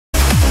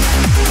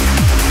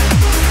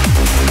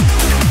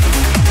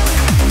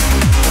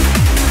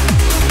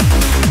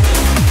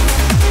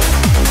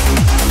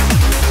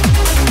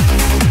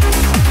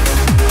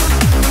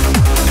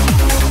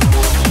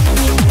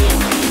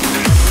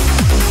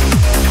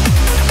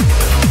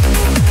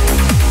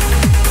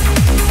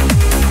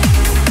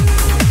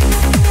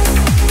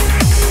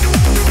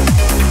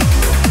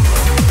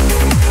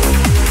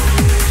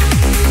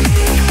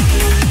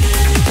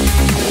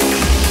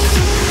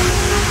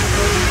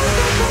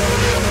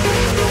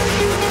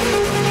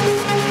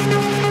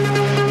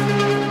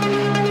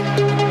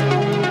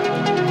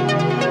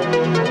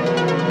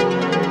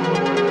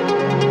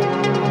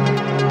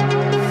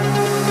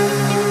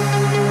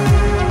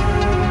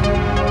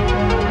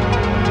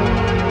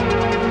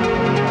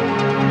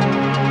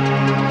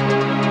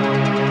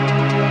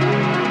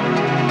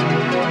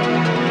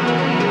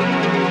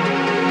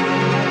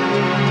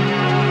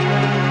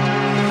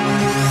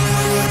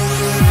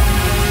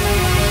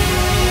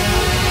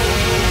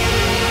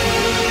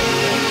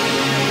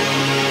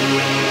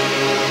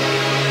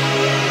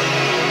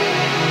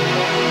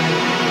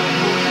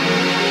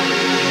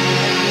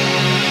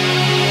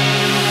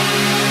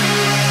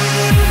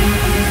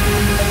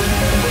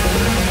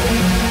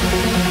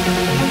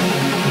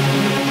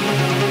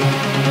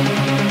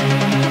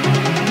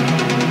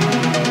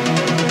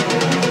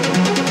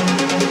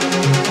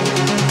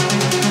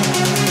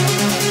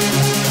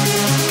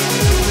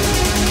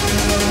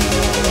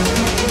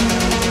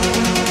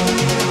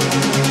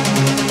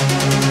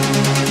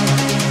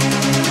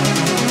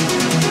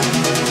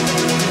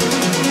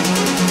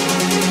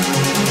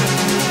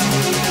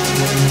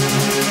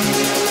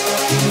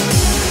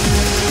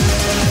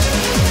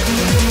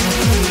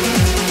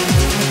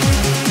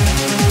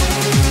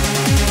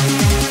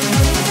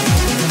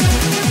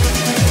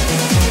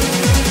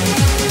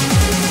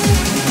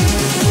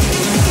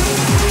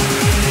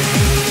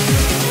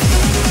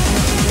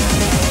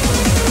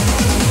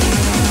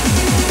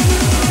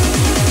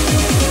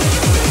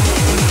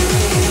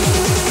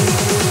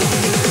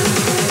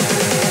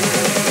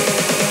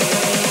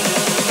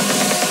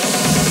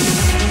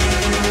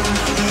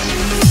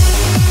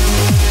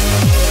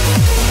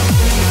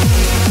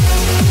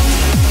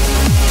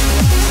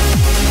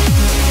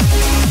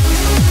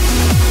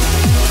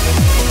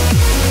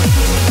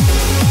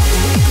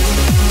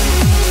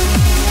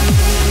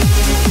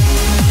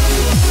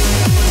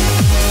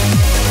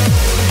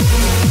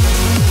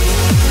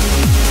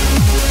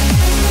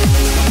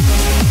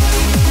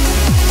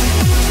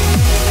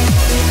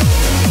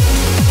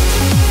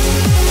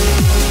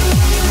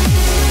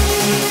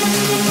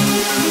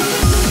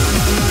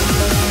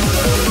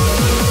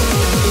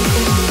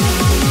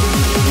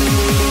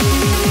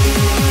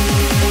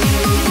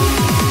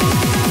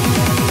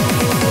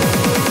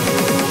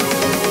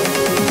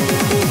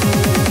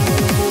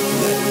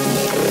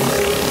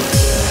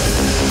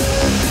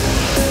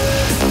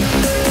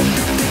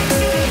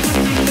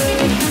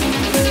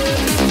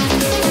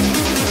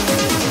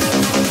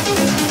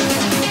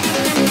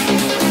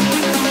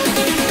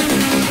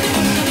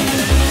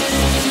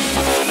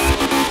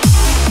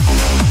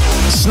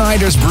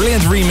Sneijder's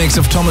brilliant remix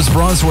of Thomas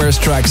Bronzwaer's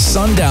track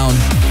Sundown.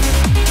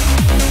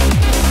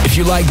 If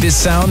you like this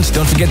sound,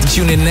 don't forget to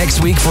tune in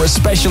next week for a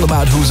special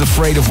about Who's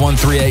Afraid of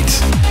 138.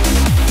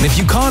 And if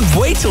you can't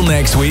wait till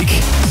next week,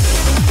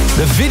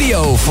 the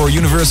video for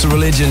Universal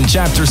Religion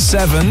Chapter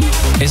 7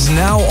 is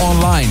now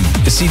online.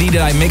 The CD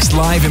that I mixed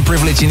live in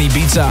Privilege in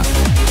Ibiza.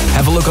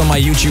 Have a look on my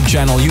YouTube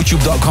channel,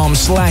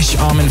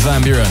 youtube.com/Armin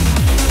van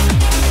Buuren.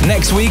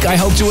 Next week, I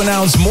hope to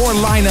announce more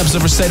lineups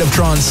of A State of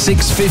Trance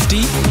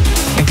 650,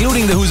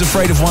 including the Who's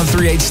Afraid of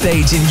 138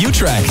 stage in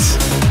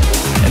Utrecht.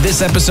 In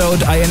this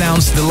episode, I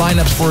announced the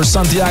lineups for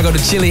Santiago de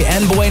Chile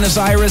and Buenos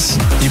Aires.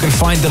 You can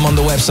find them on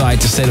the website,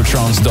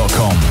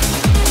 thestateoftrance.com.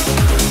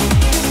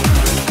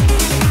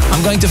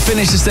 I'm going to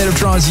finish the State of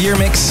Trance year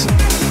mix.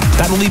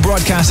 That will be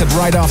broadcasted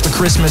right after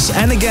Christmas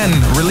and again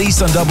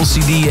released on double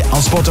CD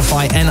on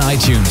Spotify and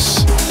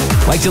iTunes.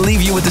 I'd like to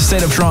leave you with the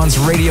State of Trance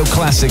radio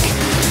classic.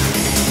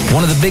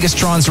 One of the biggest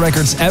trance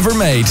records ever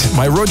made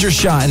by Roger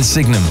Shah and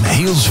Signum,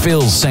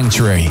 Healesville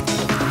Sanctuary.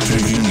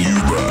 Taking you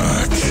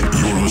back,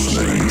 you're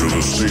listening to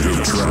the State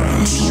of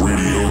Trance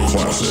radio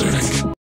classic.